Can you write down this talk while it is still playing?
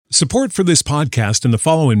Support for this podcast and the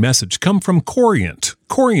following message come from Corient.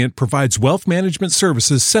 Corient provides wealth management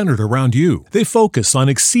services centered around you. They focus on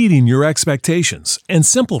exceeding your expectations and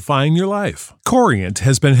simplifying your life. Corient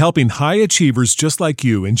has been helping high achievers just like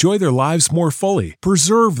you enjoy their lives more fully,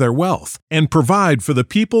 preserve their wealth, and provide for the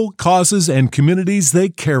people, causes, and communities they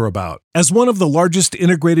care about. As one of the largest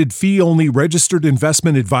integrated fee-only registered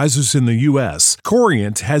investment advisors in the U.S.,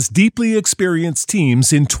 Corient has deeply experienced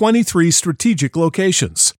teams in 23 strategic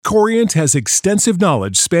locations. Corient has extensive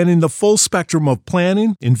knowledge spanning the full spectrum of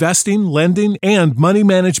planning, investing, lending, and money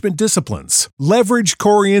management disciplines. Leverage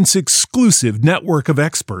Corient's exclusive network of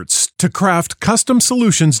experts to craft custom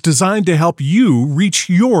solutions designed to help you reach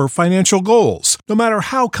your financial goals, no matter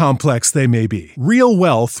how complex they may be. Real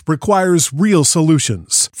wealth requires real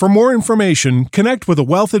solutions. For more information, connect with a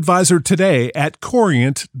wealth advisor today at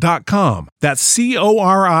Corient.com. That's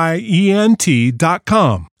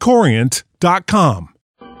Corient.com. Corient.com.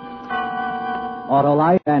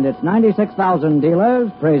 Autolite and its 96,000 dealers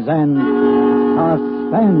present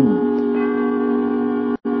Suspense.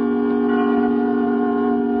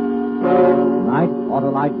 Tonight,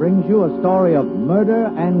 Autolite brings you a story of murder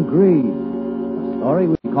and greed. A story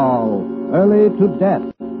we call Early to Death,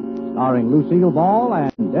 starring Lucille Ball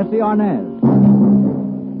and Desi Arnaz.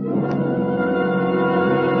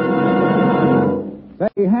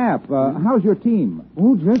 Say, Hap, how's your team?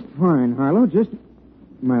 Oh, just fine, Harlow. Just...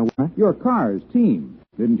 My what? Your car's team.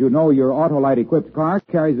 Didn't you know your Autolite-equipped car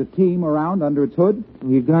carries a team around under its hood?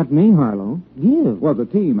 You got me, Harlow. Give. Well, the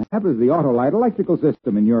team, Hap, is the Autolite electrical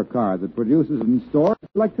system in your car that produces and stores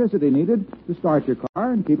electricity needed to start your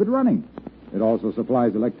car and keep it running. It also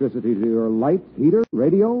supplies electricity to your light, heater,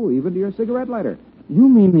 radio, even to your cigarette lighter. You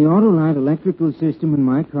mean the Autolite electrical system in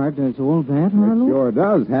my car does all that, Harlow? It sure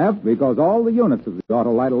does, Hap, because all the units of the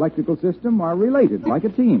Autolite electrical system are related like a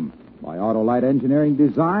team. By Autolite engineering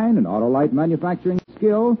design and Autolite manufacturing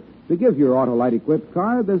skill to give your Autolite-equipped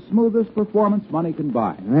car the smoothest performance money can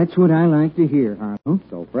buy. That's what I like to hear, Harlow.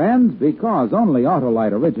 So, friends, because only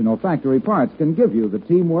Autolite original factory parts can give you the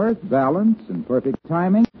teamwork, balance, and perfect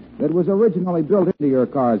timing that was originally built into your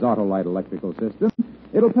car's Autolite electrical system,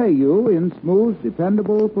 it'll pay you in smooth,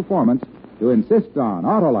 dependable performance to insist on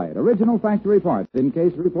Autolite original factory parts in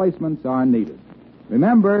case replacements are needed.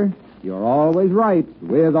 Remember, you're always right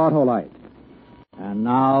with Autolite. And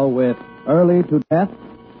now with Early to Death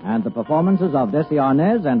and the performances of Desi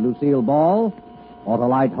Arnaz and Lucille Ball,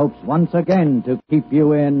 Autolite hopes once again to keep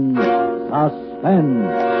you in suspense.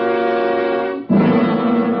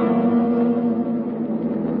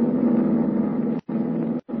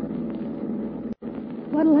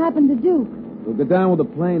 What'll happen to Duke? We'll go down with the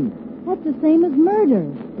plane. That's the same as murder.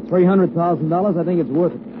 For $300,000, I think it's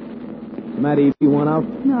worth it. Matty, you want out?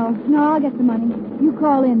 No, I'll get the money. You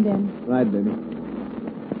call in then. Right, baby.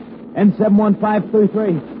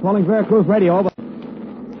 N71533, calling Veracruz Radio, over.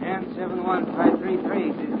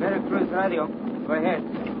 N71533, this is Veracruz Radio. Go ahead.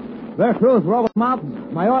 Veracruz, we're over the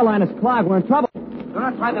mountains. My oil line is clogged. We're in trouble. Do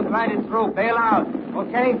not try to glide it through. Bail out.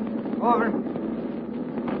 Okay? Over.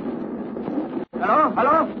 Hello?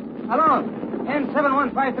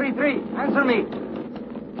 N71533, answer me.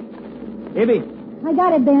 Evie. I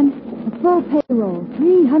got it, Ben. A full payroll,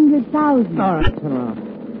 $300,000. All right, turn around.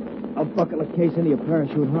 I'll buckle a case into your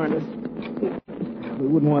parachute harness. We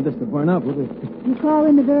wouldn't want this to burn up, would we? You call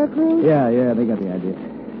in the Veracruz? Yeah, they got the idea.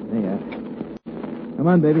 They got. Come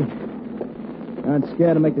on, baby. Aren't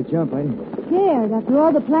scared to make the jump, eh? Scared after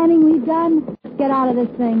all the planning we've done? Let's get out of this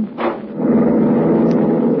thing.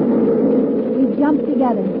 We jumped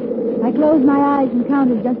together. I closed my eyes and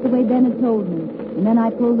counted just the way Ben had told me. And then I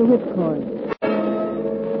pulled the whipcord.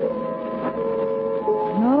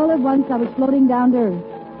 All at once, I was floating down to earth.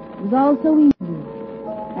 It was all so easy.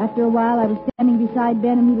 After a while, I was standing beside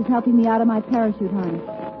Ben, and he was helping me out of my parachute harness.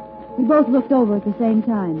 We both looked over at the same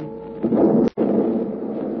time.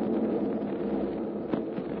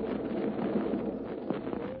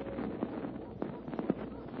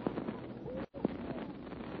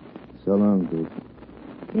 So long, Duke.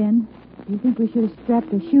 Ben, do you think we should have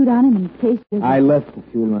strapped a chute on him in case there's... I left the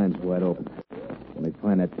fuel lines wide open. When they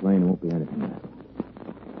find that plane, there won't be anything left.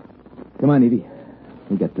 Come on, Evie.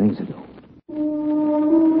 We got things to do.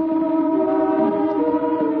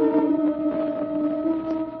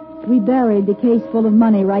 We buried the case full of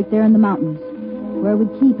money right there in the mountains, where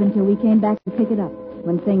we'd keep until we came back to pick it up,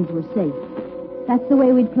 when things were safe. That's the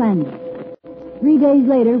way we'd planned it. 3 days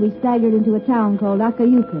later, we staggered into a town called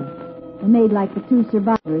Acayuca and made like the 2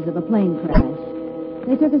 survivors of a plane crash.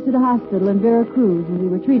 They took us to the hospital in Veracruz, and we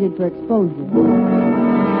were treated for exposure.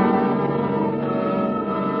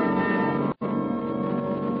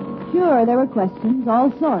 Sure, there were questions,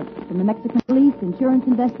 all sorts, from the Mexican police, insurance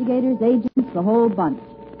investigators, agents, the whole bunch.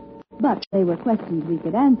 But they were questions we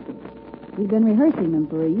could answer. We've been rehearsing them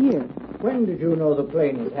for a year. When did you know the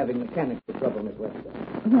plane was having mechanical trouble, Miss Webster?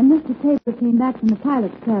 When Mr. Tabor came back from the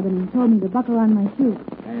pilot's cabin and told me to buckle on my chute.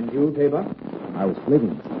 And you, Tabor? I was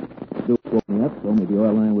flitting. Stu woke me up, told me the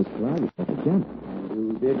oil line was clogged. I had to jump. And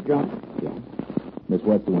you did jump? Yeah. Miss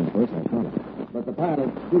Webster went first. I followed. But the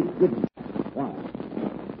pilot's chute didn't. Why?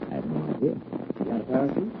 I have no idea. You got a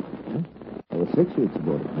parachute? Huh? There were 6 chutes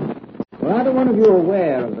aboard it. Were either one of you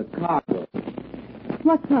aware of the cargo?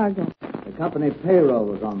 What cargo? The company payroll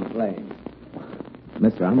was on the plane.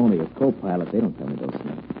 Mister, I'm only a co-pilot. They don't tell me those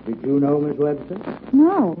things. Did you know, Miss Webster?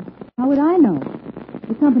 No. How would I know?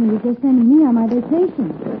 The company was just sending me on my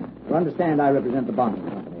vacation. You understand I represent the bonding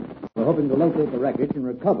company. We're hoping to locate the wreckage and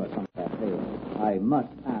recover some of that payroll. I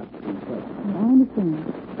must ask you questions. I understand.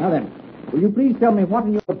 Now then, will you please tell me what,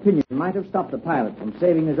 in your opinion, might have stopped the pilot from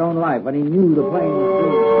saving his own life when he knew the plane was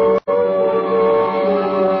doomed?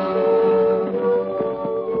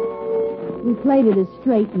 We played it as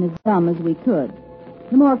straight and as dumb as we could.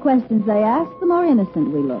 The more questions they asked, the more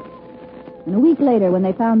innocent we looked. And a week later, when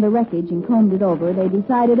they found the wreckage and combed it over, they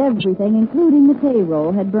decided everything, including the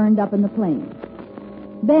payroll, had burned up in the plane.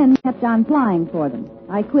 Ben kept on flying for them.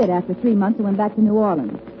 I quit after 3 months and went back to New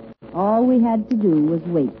Orleans. All we had to do was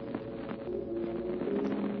wait.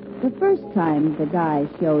 The first time the guy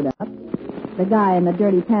showed up, the guy in the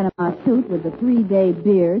dirty Panama suit with the 3-day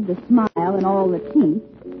beard, the smile, and all the teeth,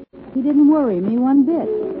 he didn't worry me one bit.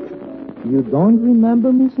 You don't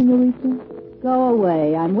remember me, senorita? Go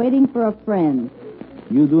away. I'm waiting for a friend.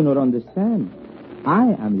 You do not understand.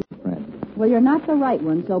 I am your friend. Well, you're not the right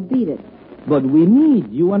one, so beat it. But we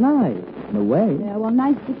need you and I, in a way. Yeah, well,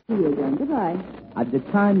 nice to see you again. Goodbye. At the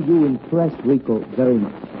time, you impressed Rico very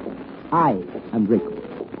much. I am Rico.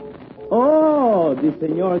 Oh, the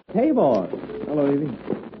Senor Tabor. Hello, Evie.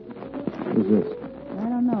 Who's this? I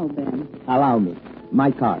don't know, Ben. Allow me.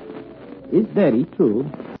 My card. It's dirty, true,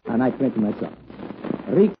 and I print it myself.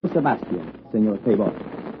 Rico Sebastian, Senor Tabor.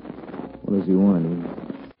 What does he want, Evie?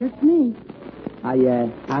 It's me.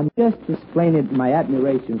 I'm just explaining my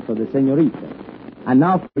admiration for the senorita. And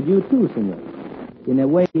now for you too, senor. In a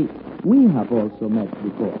way, we have also met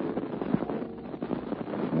before.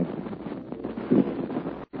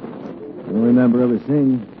 You don't remember ever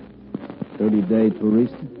seeing 30-day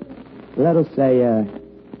tourist? Let us say,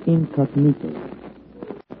 incognito.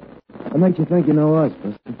 What makes you think you know us,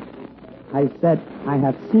 Buster? I said I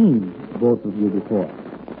have seen both of you before.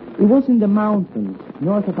 It was in the mountains,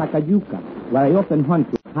 north of Acayuca, where I often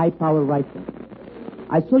hunt with high-power rifles.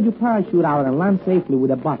 I saw you parachute out and land safely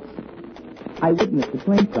with a box. I witnessed the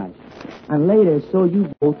plane crash, and later saw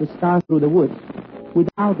you both start through the woods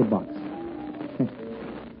without the box.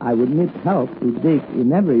 I would need help to dig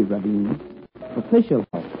in every ravine, official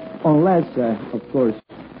help, unless, of course,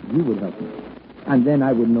 you would help me. And then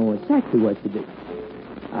I would know exactly what to do.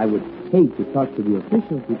 I would hate to talk to the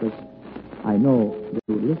officials because I know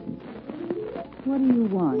they would listen. What do you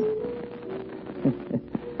want?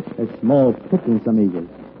 A small pittance, amigos.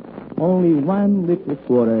 Only 1 little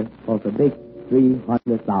quarter of a big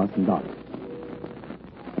 $300,000.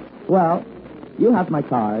 Well, you have my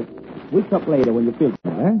card. We'll talk later when you feel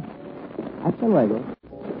better, eh? Hasta luego.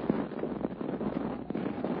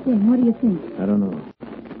 Ben, what do you think? I don't know.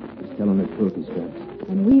 Just tell him the truth, he's fast.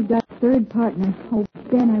 And we've got a third partner. Oh,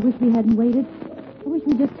 Ben, I wish we hadn't waited. I wish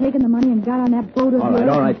we'd just taken the money and got on that boat of yours.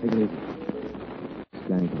 All right, take it easy. This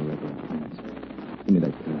guy ain't gonna wreck our plans. Give me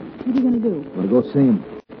that card. What are you going to do? I'm gonna go see him.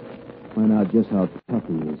 Find out just how tough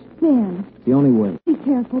he is. Ben, It's the only way. be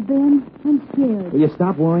careful, Ben. I'm scared. Will you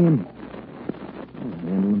stop worrying? I'll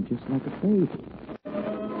handle him just like a baby.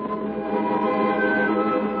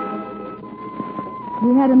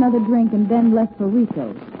 We had another drink and Ben left for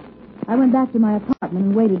Rico's. I went back to my apartment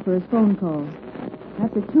and waited for his phone call.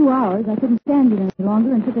 After 2 hours, I couldn't stand it any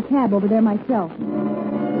longer and took a cab over there myself.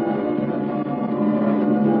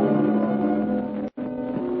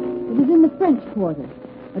 It was in the French Quarter,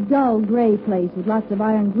 a dull gray place with lots of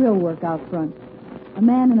iron grill work out front. A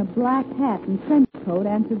man in a black hat and trench coat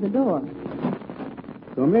answered the door.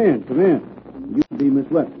 Come in, come in. You be Miss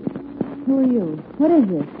Webster. Who are you? What is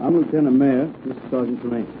this? I'm Lieutenant Mayor. This is Sergeant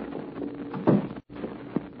Tremaine.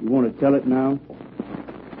 You want to tell it now?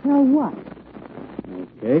 Tell what?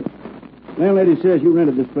 Okay. Landlady says you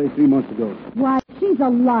rented this place 3 months ago. Why, she's a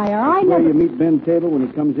liar. I Where never... you meet Ben Table when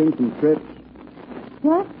he comes in from trips?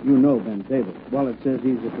 What? You know Ben Table. Well, it says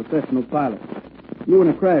he's a professional pilot. You were in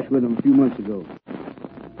a crash with him a few months ago.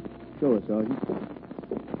 Show us, Sergeant.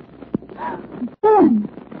 Ben!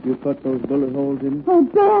 You cut those bullet holes in him? Oh,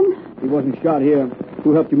 Ben! He wasn't shot here.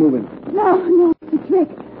 Who helped you move him? No, it's a trick.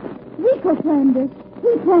 Rico planned this.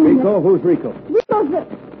 He planned it. Rico? Who's Rico? Rico's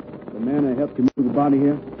The man that helped you move the body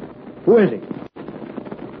here? Who is he?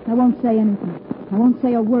 I won't say anything. I won't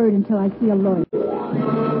say a word until I see a lawyer.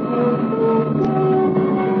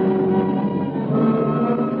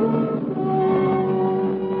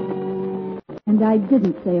 And I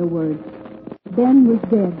didn't say a word. Ben was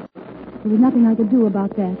dead. There was nothing I could do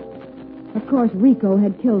about that. Of course, Rico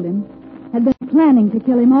had killed him. Had been planning to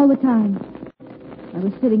kill him all the time. I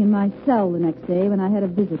was sitting in my cell the next day when I had a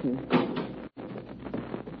visitor.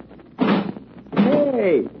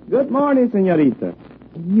 Hey, good morning, senorita.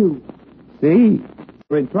 You. See,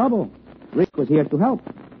 we're in trouble. Rick was here to help.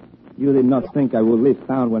 You did not think I would leave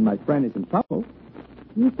town when my friend is in trouble.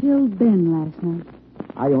 You killed Ben last night.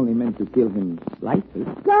 I only meant to kill him slightly.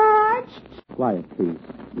 Sarge! Quiet, please.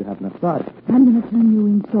 You have not started. I'm going to turn you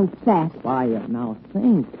in so fast. Quiet now.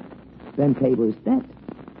 Think. Ben Tabor is dead.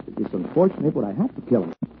 It is unfortunate, but I have to kill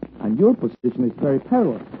him. And your position is very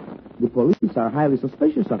perilous. The police are highly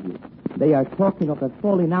suspicious of you. They are talking of a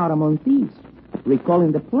falling out among thieves,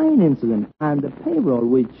 recalling the plane incident and the payroll,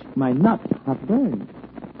 which might not have burned.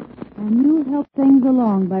 And you helped things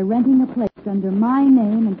along by renting a place under my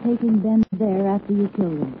name and taking Ben there after you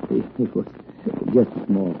killed him. It was just a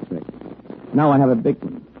small trick. Now I have a big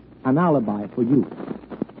one. An alibi for you.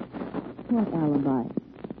 What alibi?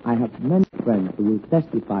 I have many friends who will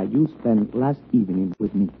testify you spent last evening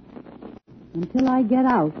with me. Until I get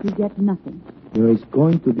out, you get nothing. There is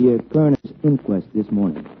going to be a coroner's inquest this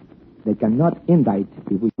morning. They cannot indict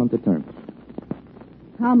if we come to terms.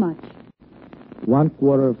 How much?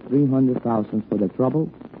 1/4 of $300,000 for the trouble,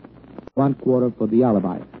 1/4 for the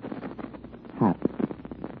alibi. Half.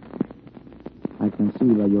 I can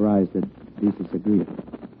see by your eyes that this is agreeable.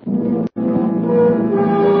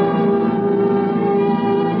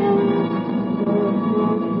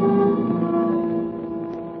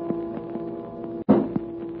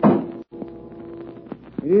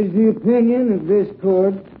 It is the opinion of this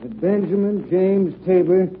court that Benjamin James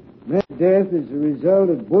Tabor met death as a result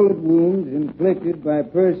of bullet wounds inflicted by a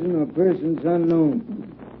person or persons unknown.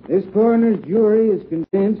 This coroner's jury is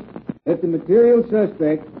convinced that the material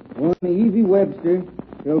suspect, one Evie Webster,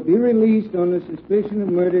 shall be released on the suspicion of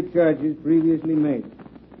murder charges previously made.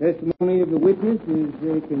 Testimony of the witness is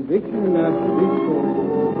conviction enough for this court.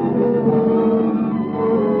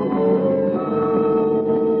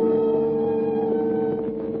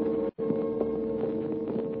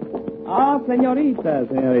 Oh,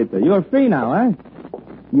 senorita, you're free now, eh?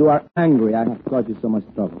 You are angry I have caused you so much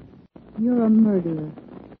trouble. You're a murderer.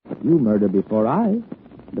 You murdered before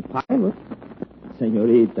the pilot.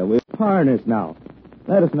 Senorita, we're partners now.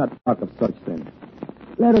 Let us not talk of such things.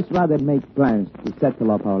 Let us rather make plans to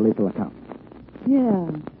settle up our little account. Yeah,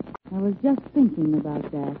 I was just thinking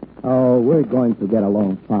about that. Oh, we're going to get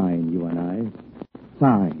along fine, you and I.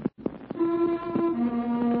 Fine.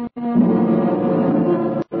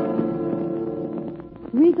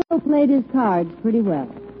 Rico played his cards pretty well,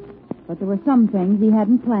 but there were some things he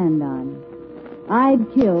hadn't planned on.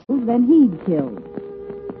 I'd killed, then he'd killed.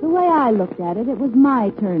 The way I looked at it, it was my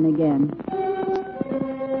turn again.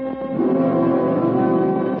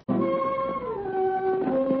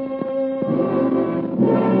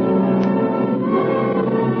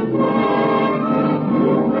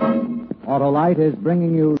 Autolite is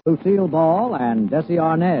bringing you Lucille Ball and Desi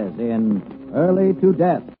Arnaz in Early to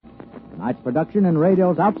Death. Tonight's production in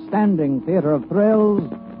radio's outstanding theater of thrills,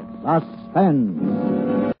 Suspense.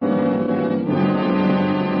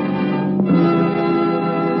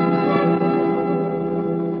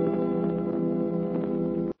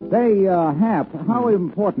 Say, Hap, how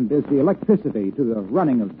important is the electricity to the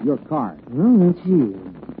running of your car? Well, let's see.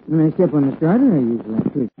 When I step on the starter, I use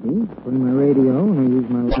electricity. Put in my radio, and I use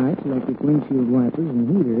my lights, electric windshield wipers, and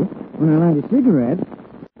heater. When I light a cigarette,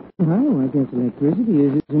 well, I guess electricity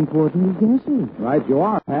is as important as gasoline. Right you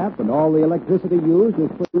are, Hap, and all the electricity used is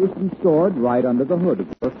produced and stored right under the hood of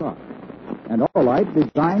your car. And Autolite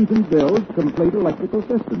designs and builds complete electrical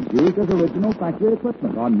systems used as original factory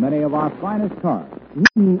equipment on many of our finest cars. You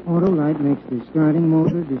mean Autolite makes the starting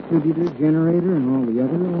motor, distributor, generator, and all the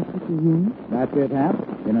other electrical units? That's it, Hap.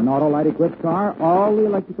 In an Autolite-equipped car, all the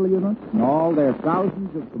electrical units and all their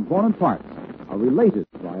thousands of component parts are related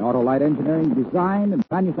by Autolite engineering design and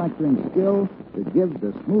manufacturing skill that gives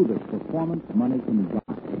the smoothest performance money can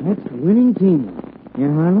buy. That's winning team.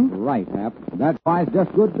 Yeah, Harlow? Right, Hap. That's why it's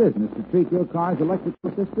just good business to treat your car's electrical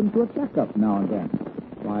system to a checkup now and then.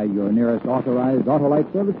 By your nearest authorized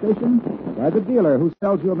Autolite service station, or by the dealer who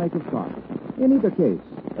sells your make of car. In either case,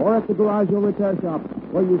 or at the garage or repair shop,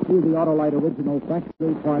 where you see the Autolite Original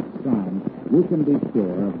Factory Parts sign, you can be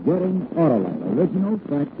sure of getting Autolite Original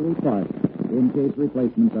Factory Parts in case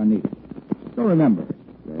replacements are needed. So remember,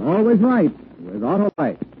 you're always right with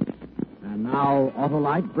Autolite. And now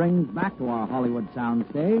Autolite brings back to our Hollywood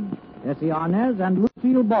soundstage Jesse Arnez and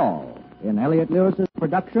Lucille Ball in Elliot Lewis's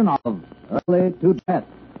production of Early to Death,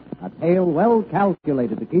 a tale well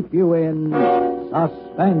calculated to keep you in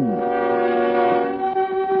suspense.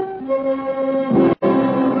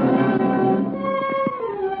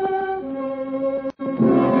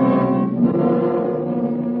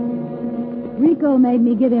 Rico made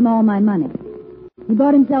me give him all my money. He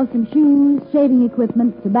bought himself some shoes, shaving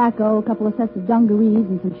equipment, tobacco, a couple of sets of dungarees,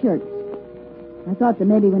 and some shirts. I thought that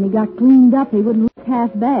maybe when he got cleaned up, he wouldn't look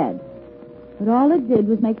half bad. But all it did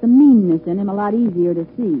was make the meanness in him a lot easier to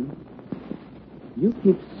see. You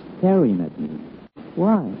keep staring at me.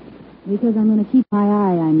 Why? Because I'm going to keep my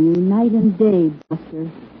eye on you night and day, Buster.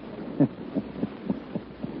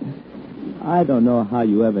 I don't know how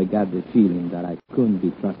you ever got the feeling that I couldn't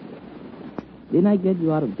be trusted. Didn't I get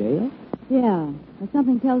you out of jail? Yeah, but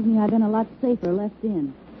something tells me I've been a lot safer left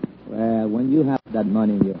in. Well, when you have that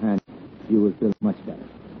money in your hand, you will feel much better.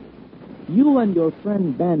 You and your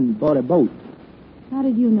friend Ben bought a boat. How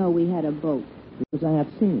did you know we had a boat? Because I have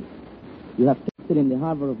seen it. You have kept it in the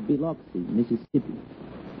harbor of Biloxi, Mississippi.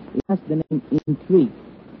 It has the name Intrigue.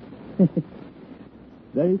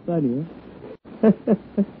 Very funny, huh?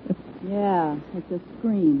 Yeah, it's a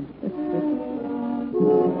scream.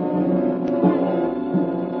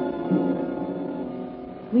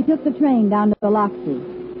 We took the train down to Biloxi,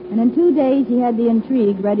 and in 2 days he had the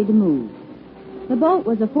Intrigue ready to move. The boat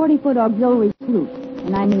was a 40-foot auxiliary sloop,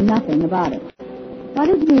 and I knew nothing about it. But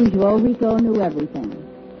as usual, Rico knew everything.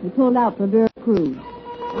 We pulled out for Vera Cruz.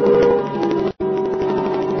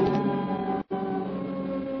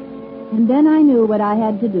 And then I knew what I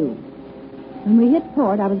had to do. When we hit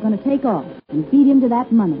port, I was going to take off and beat him to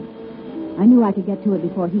that money. I knew I could get to it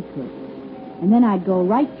before he could. And then I'd go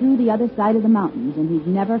right through the other side of the mountains, and he'd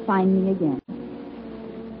never find me again.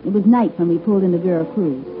 It was night when we pulled into Vera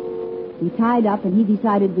Cruz. We tied up, and he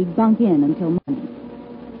decided we'd bunk in until morning.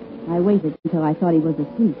 I waited until I thought he was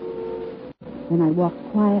asleep. Then I walked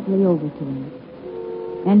quietly over to him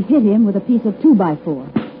and hit him with a piece of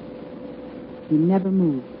 2x4. He never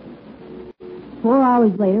moved. 4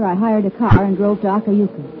 hours later, I hired a car and drove to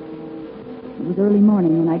Acayuca. It was early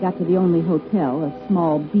morning when I got to the only hotel, a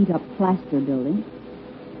small, beat-up plaster building.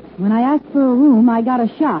 When I asked for a room, I got a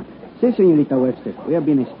shock. Si, Senorita Webster. We have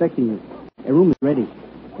been expecting you. A room is ready.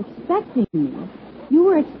 Expecting me? You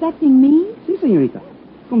were expecting me? Si, Senorita.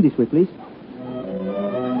 Come this way, please.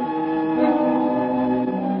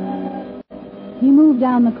 He moved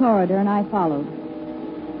down the corridor, and I followed.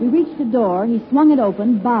 We reached the door. He swung it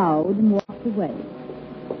open, bowed, and walked away.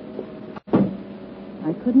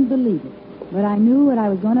 I couldn't believe it. But I knew what I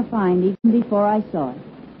was going to find even before I saw it.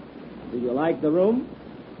 Do you like the room?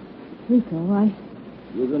 Rico,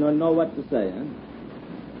 You do not know what to say, huh?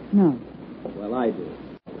 No. Well, I do.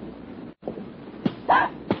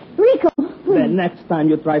 Rico! The next time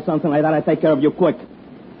you try something like that, I take care of you quick.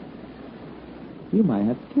 You might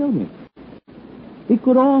have killed me. It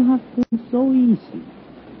could all have been so easy.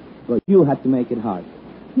 But you had to make it hard.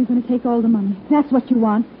 You're going to take all the money. That's what you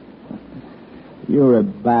want. You're a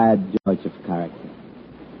bad judge of character.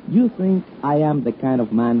 You think I am the kind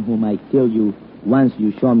of man who might kill you once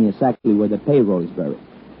you show me exactly where the payroll is buried.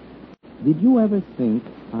 Did you ever think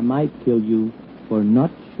I might kill you for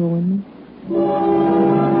not showing me?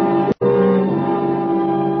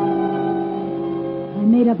 I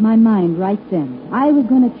made up my mind right then. I was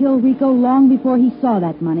going to kill Rico long before he saw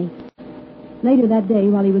that money. Later that day,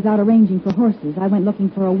 while he was out arranging for horses, I went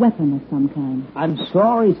looking for a weapon of some kind. I'm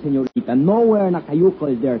sorry, Senorita. Nowhere in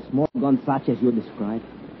Acayuca is there a small gun such as you described.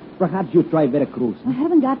 Perhaps you try Veracruz. I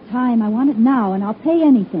haven't got time. I want it now, and I'll pay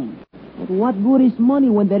anything. But what good is money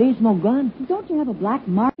when there is no gun? Don't you have a black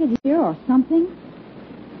market here or something?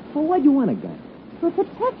 For what do you want a gun? For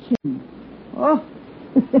protection. Oh,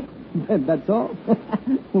 that's all?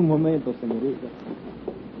 Un momento, Senorita.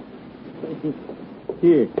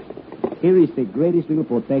 Here is the greatest little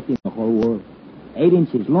protector in the whole world. 8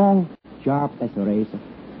 inches long, sharp as a razor.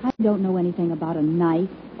 I don't know anything about a knife.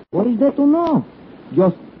 What is there to know?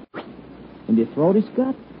 Just... And the throat is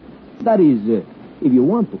cut? That is, if you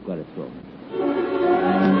want to cut a throat.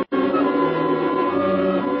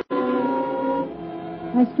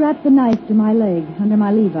 I strapped the knife to my leg under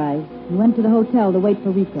my Levi's and went to the hotel to wait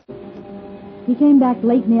for Rico. He came back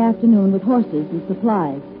late in the afternoon with horses and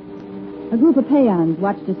supplies. A group of peons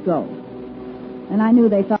watched us go. And I knew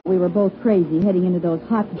they thought we were both crazy heading into those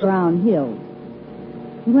hot brown hills.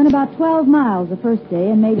 We went about 12 miles the first day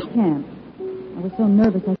and made a camp. I was so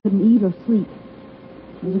nervous I couldn't eat or sleep.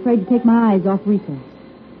 I was afraid to take my eyes off Rico.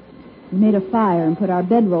 We made a fire and put our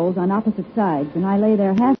bedrolls on opposite sides, and I lay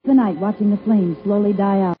there half the night watching the flames slowly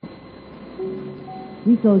die out.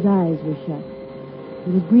 Rico's eyes were shut.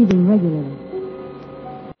 He was breathing regularly.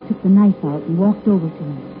 I took the knife out and walked over to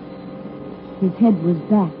him. His head was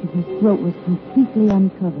back and his throat was completely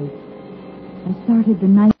uncovered. I started the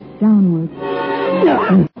knife downward.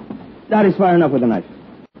 No. That is far enough with the knife.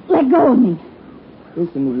 Let go of me.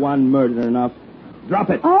 Isn't one murder enough? Drop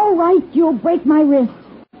it. All right, you'll break my wrist.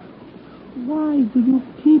 Why do you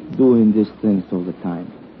keep doing these things all the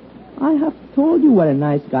time? I have told you what a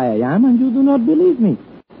nice guy I am, and you do not believe me.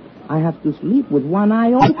 I have to sleep with one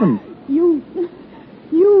eye open. You...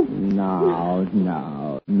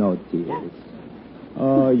 No tears.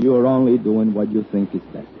 Oh, you're only doing what you think is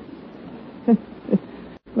best.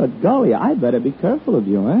 But golly, I better be careful of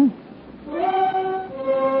you, eh?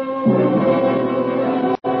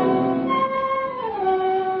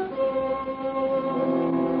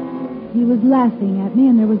 He was laughing at me,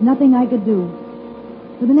 and there was nothing I could do.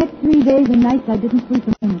 For the next 3 days and nights, I didn't sleep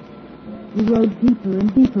a minute. We rode deeper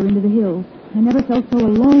and deeper into the hills. I never felt so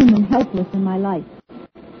alone and helpless in my life.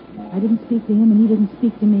 I didn't speak to him, and he didn't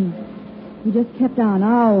speak to me. We just kept on,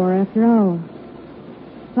 hour after hour.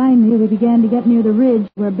 Finally, we began to get near the ridge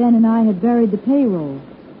where Ben and I had buried the payroll.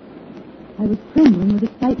 I was trembling with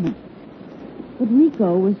excitement. But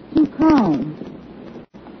Rico was too calm.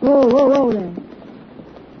 Whoa there.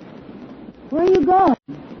 Where are you going?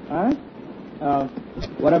 Huh?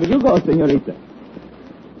 Wherever you go, senorita.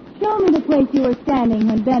 Show me the place you were standing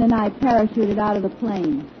when Ben and I parachuted out of the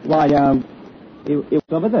plane. Why, it was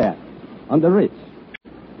over there, on the ridge.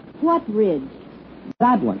 What ridge?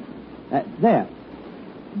 That one. There.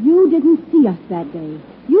 You didn't see us that day.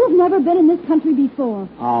 You've never been in this country before.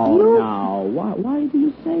 Oh, no. Why do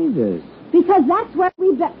you say this? Because that's where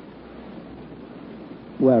we bet.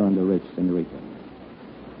 Where on the ridge, senorita?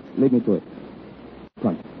 Lead me to it.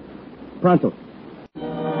 Pronto.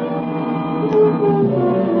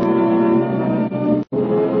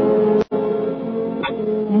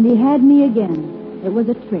 And he had me again. It was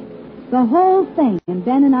a trick. The whole thing, and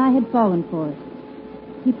Ben and I had fallen for it.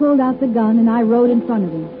 He pulled out the gun, and I rode in front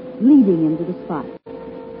of him, leading him to the spot.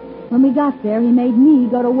 When we got there, he made me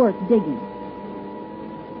go to work digging.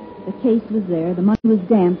 The case was there. The money was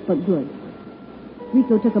damp, but good.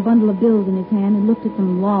 Rico took a bundle of bills in his hand and looked at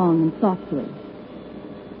them long and thoughtfully.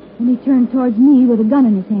 Then he turned towards me with a gun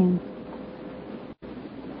in his hand.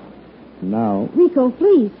 Now... Rico,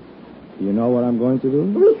 please. You know what I'm going to do?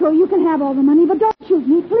 Rico, you can have all the money, but don't shoot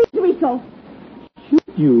me. Please, Rico. Shoot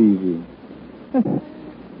you, Evie.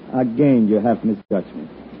 Again, you have misjudged me.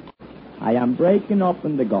 I am breaking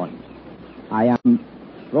open the gun. I am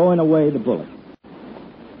throwing away the bullet.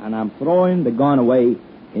 And I'm throwing the gun away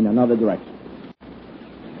in another direction.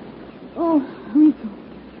 Oh, Rico.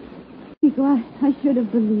 Rico, I should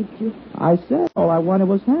have believed you. I said all I wanted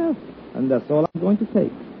was half, and that's all I'm going to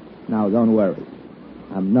take. Now, don't worry.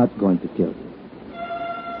 I'm not going to kill you.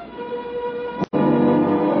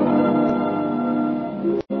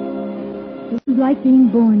 This is like being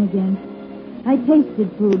born again. I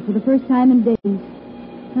tasted food for the first time in days.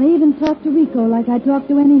 I even talked to Rico like I talked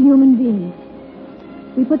to any human being.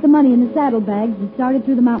 We put the money in the saddlebags and started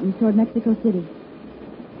through the mountains toward Mexico City.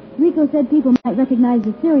 Rico said people might recognize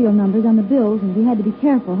the serial numbers on the bills, and we had to be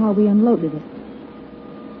careful how we unloaded it.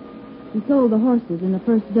 We sold the horses in the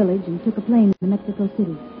first village and took a plane to Mexico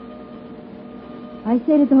City. I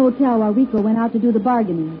stayed at the hotel while Rico went out to do the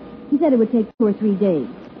bargaining. He said it would take 2 or 3 days.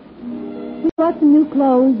 We bought some new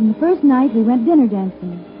clothes, and the first night we went dinner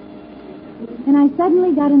dancing. And I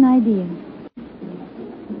suddenly got an idea.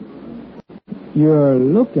 You're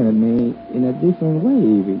looking at me in a different way,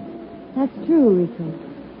 Evie. That's true, Rico.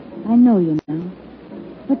 I know you now.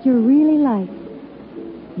 But you're really like.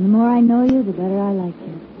 And the more I know you, the better I like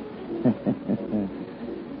you.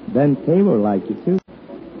 Ben Tabor like you, too.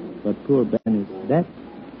 But poor Ben is dead.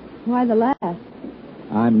 Why the laugh?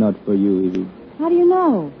 I'm not for you, Evie. How do you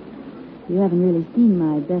know? You haven't really seen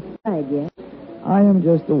my best side yet. I am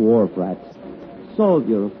just a wharf rat.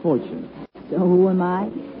 Soldier of fortune. So who am I?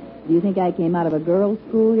 Do you think I came out of a girls'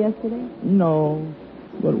 school yesterday? No,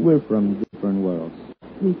 but we're from different worlds.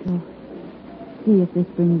 Rico, see if this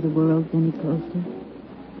brings the worlds any closer.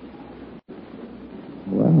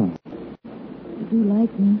 Well. You do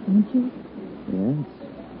like me, don't you? Yes.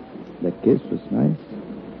 The kiss was nice.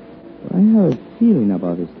 But I have a feeling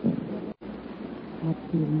about this thing. What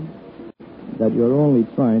feeling? That you're only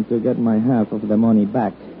trying to get my half of the money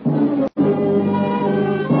back.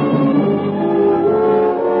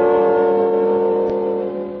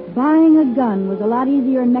 a gun was a lot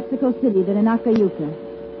easier in Mexico City than in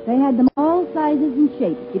Acayuca. They had them all sizes and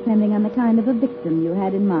shapes, depending on the kind of a victim you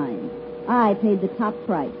had in mind. I paid the top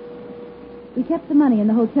price. We kept the money in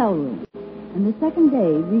the hotel room. And the second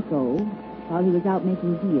day, Rico, while he was out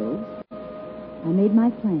making deals, I made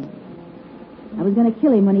my plan. I was going to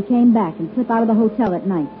kill him when he came back and slip out of the hotel at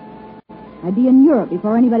night. I'd be in Europe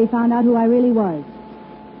before anybody found out who I really was.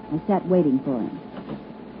 I sat waiting for him.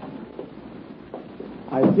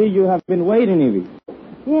 I see you have been waiting, Evie.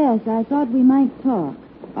 Yes, I thought we might talk.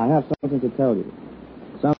 I have something to tell you.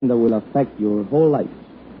 Something that will affect your whole life.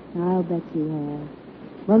 I'll bet you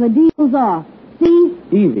have. Well, the deal's off. See?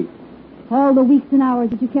 Evie. All the weeks and hours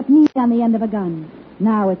that you kept me on the end of a gun.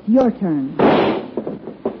 Now it's your turn.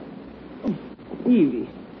 Evie.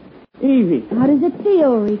 Evie. How does it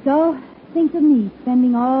feel, Rico? Think of me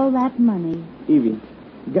spending all that money. Evie,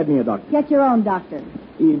 get me a doctor. Get your own doctor.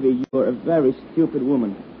 Evie, you're a very stupid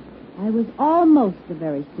woman. I was almost a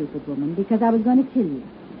very stupid woman because I was going to kill you.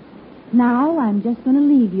 Now I'm just going to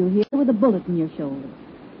leave you here with a bullet in your shoulder.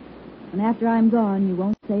 And after I'm gone, you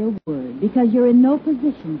won't say a word because you're in no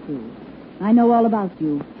position to. I know all about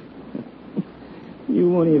you. You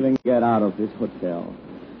won't even get out of this hotel.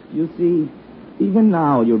 You see, even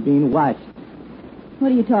now you're being watched.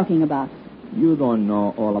 What are you talking about? You don't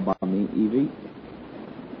know all about me, Evie.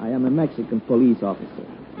 I am a Mexican police officer.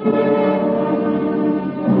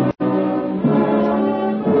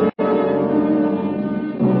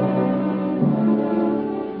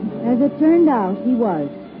 As it turned out, he was.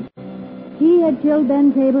 He had killed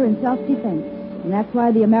Ben Tabor in self-defense, and that's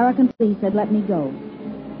why the American police had let me go.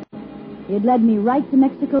 He had led me right to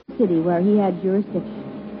Mexico City, where he had jurisdiction.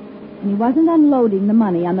 And he wasn't unloading the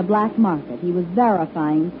money on the black market. He was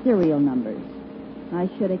verifying serial numbers. I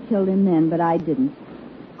should have killed him then, but I didn't.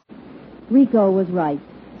 Rico was right.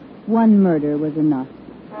 One murder was enough.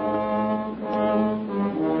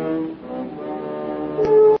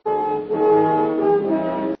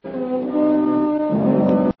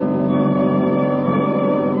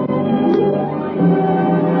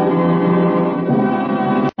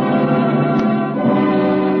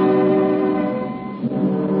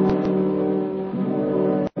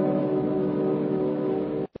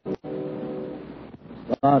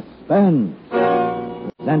 Suspense.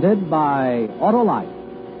 Presented by Autolite.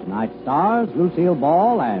 Tonight stars Lucille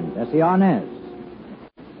Ball and Bessie Arnaz.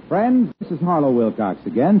 Friends, this is Harlow Wilcox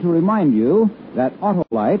again to remind you that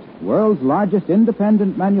Autolite, world's largest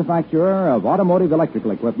independent manufacturer of automotive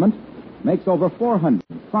electrical equipment, makes over 400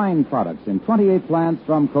 fine products in 28 plants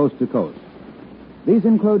from coast to coast. These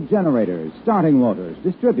include generators, starting motors,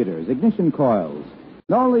 distributors, ignition coils,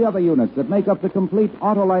 and all the other units that make up the complete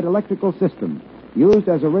Autolite electrical system, used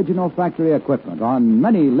as original factory equipment on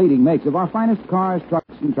many leading makes of our finest cars,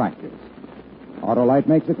 trucks, and tractors. Autolite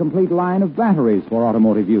makes a complete line of batteries for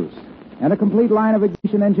automotive use and a complete line of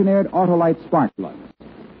ignition-engineered Autolite spark plugs,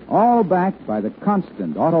 all backed by the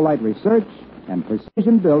constant Autolite research and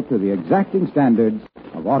precision built to the exacting standards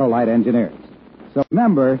of Autolite engineers. So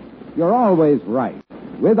remember, you're always right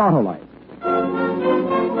with Autolite.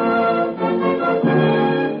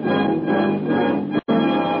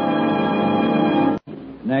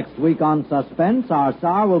 Next week on Suspense, our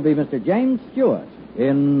star will be Mr. James Stewart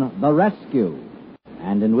in The Rescue.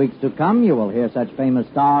 And in weeks to come, you will hear such famous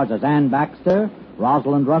stars as Ann Baxter,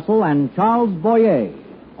 Rosalind Russell, and Charles Boyer,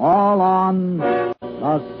 all on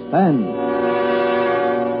Suspense.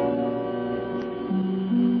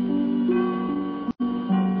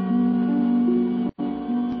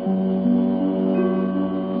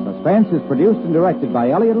 Suspense is produced and directed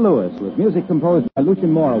by Elliott Lewis, with music composed by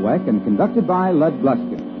Lucien Morawek and conducted by Lud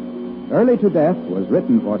Gluskin. Early to Death was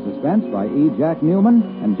written for Suspense by E. Jack Newman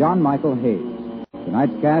and John Michael Hayes.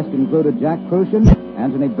 Tonight's cast included Jack Crucian,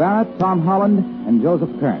 Anthony Barrett, Tom Holland, and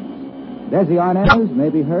Joseph Kearns. Desi Arnaz may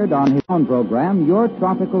be heard on his own program, Your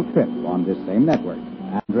Tropical Trip, on this same network.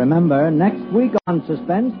 And remember, next week on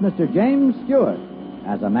Suspense, Mr. James Stewart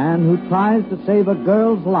as a man who tries to save a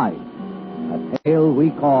girl's life. A tale we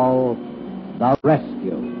call The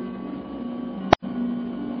Rescue.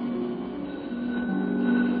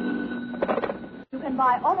 You can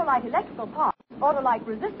buy Autolite electrical parts, Autolite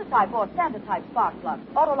resistor type or standard type spark plugs,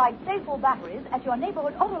 Autolite Stateful batteries at your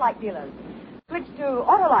neighborhood Autolite dealers. Switch to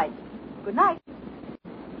Autolite. Good night.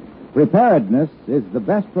 Preparedness is the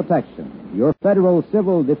best protection. Your Federal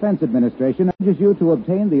Civil Defense Administration urges you to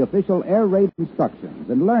obtain the official air raid instructions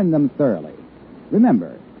and learn them thoroughly.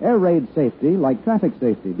 Remember, air raid safety, like traffic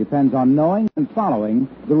safety, depends on knowing and following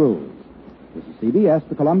the rules. This is CBS,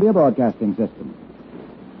 the Columbia Broadcasting System.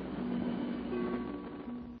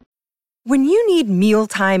 When you need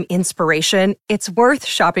mealtime inspiration, it's worth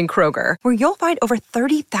shopping Kroger, where you'll find over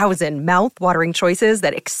 30,000 mouth-watering choices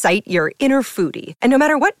that excite your inner foodie. And no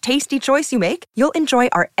matter what tasty choice you make, you'll enjoy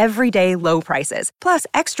our everyday low prices, plus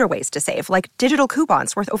extra ways to save, like digital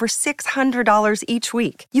coupons worth over $600 each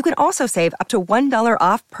week. You can also save up to $1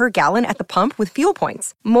 off per gallon at the pump with fuel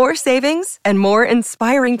points. More savings and more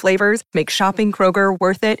inspiring flavors make shopping Kroger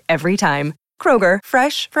worth it every time. Kroger,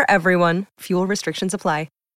 fresh for everyone. Fuel restrictions apply.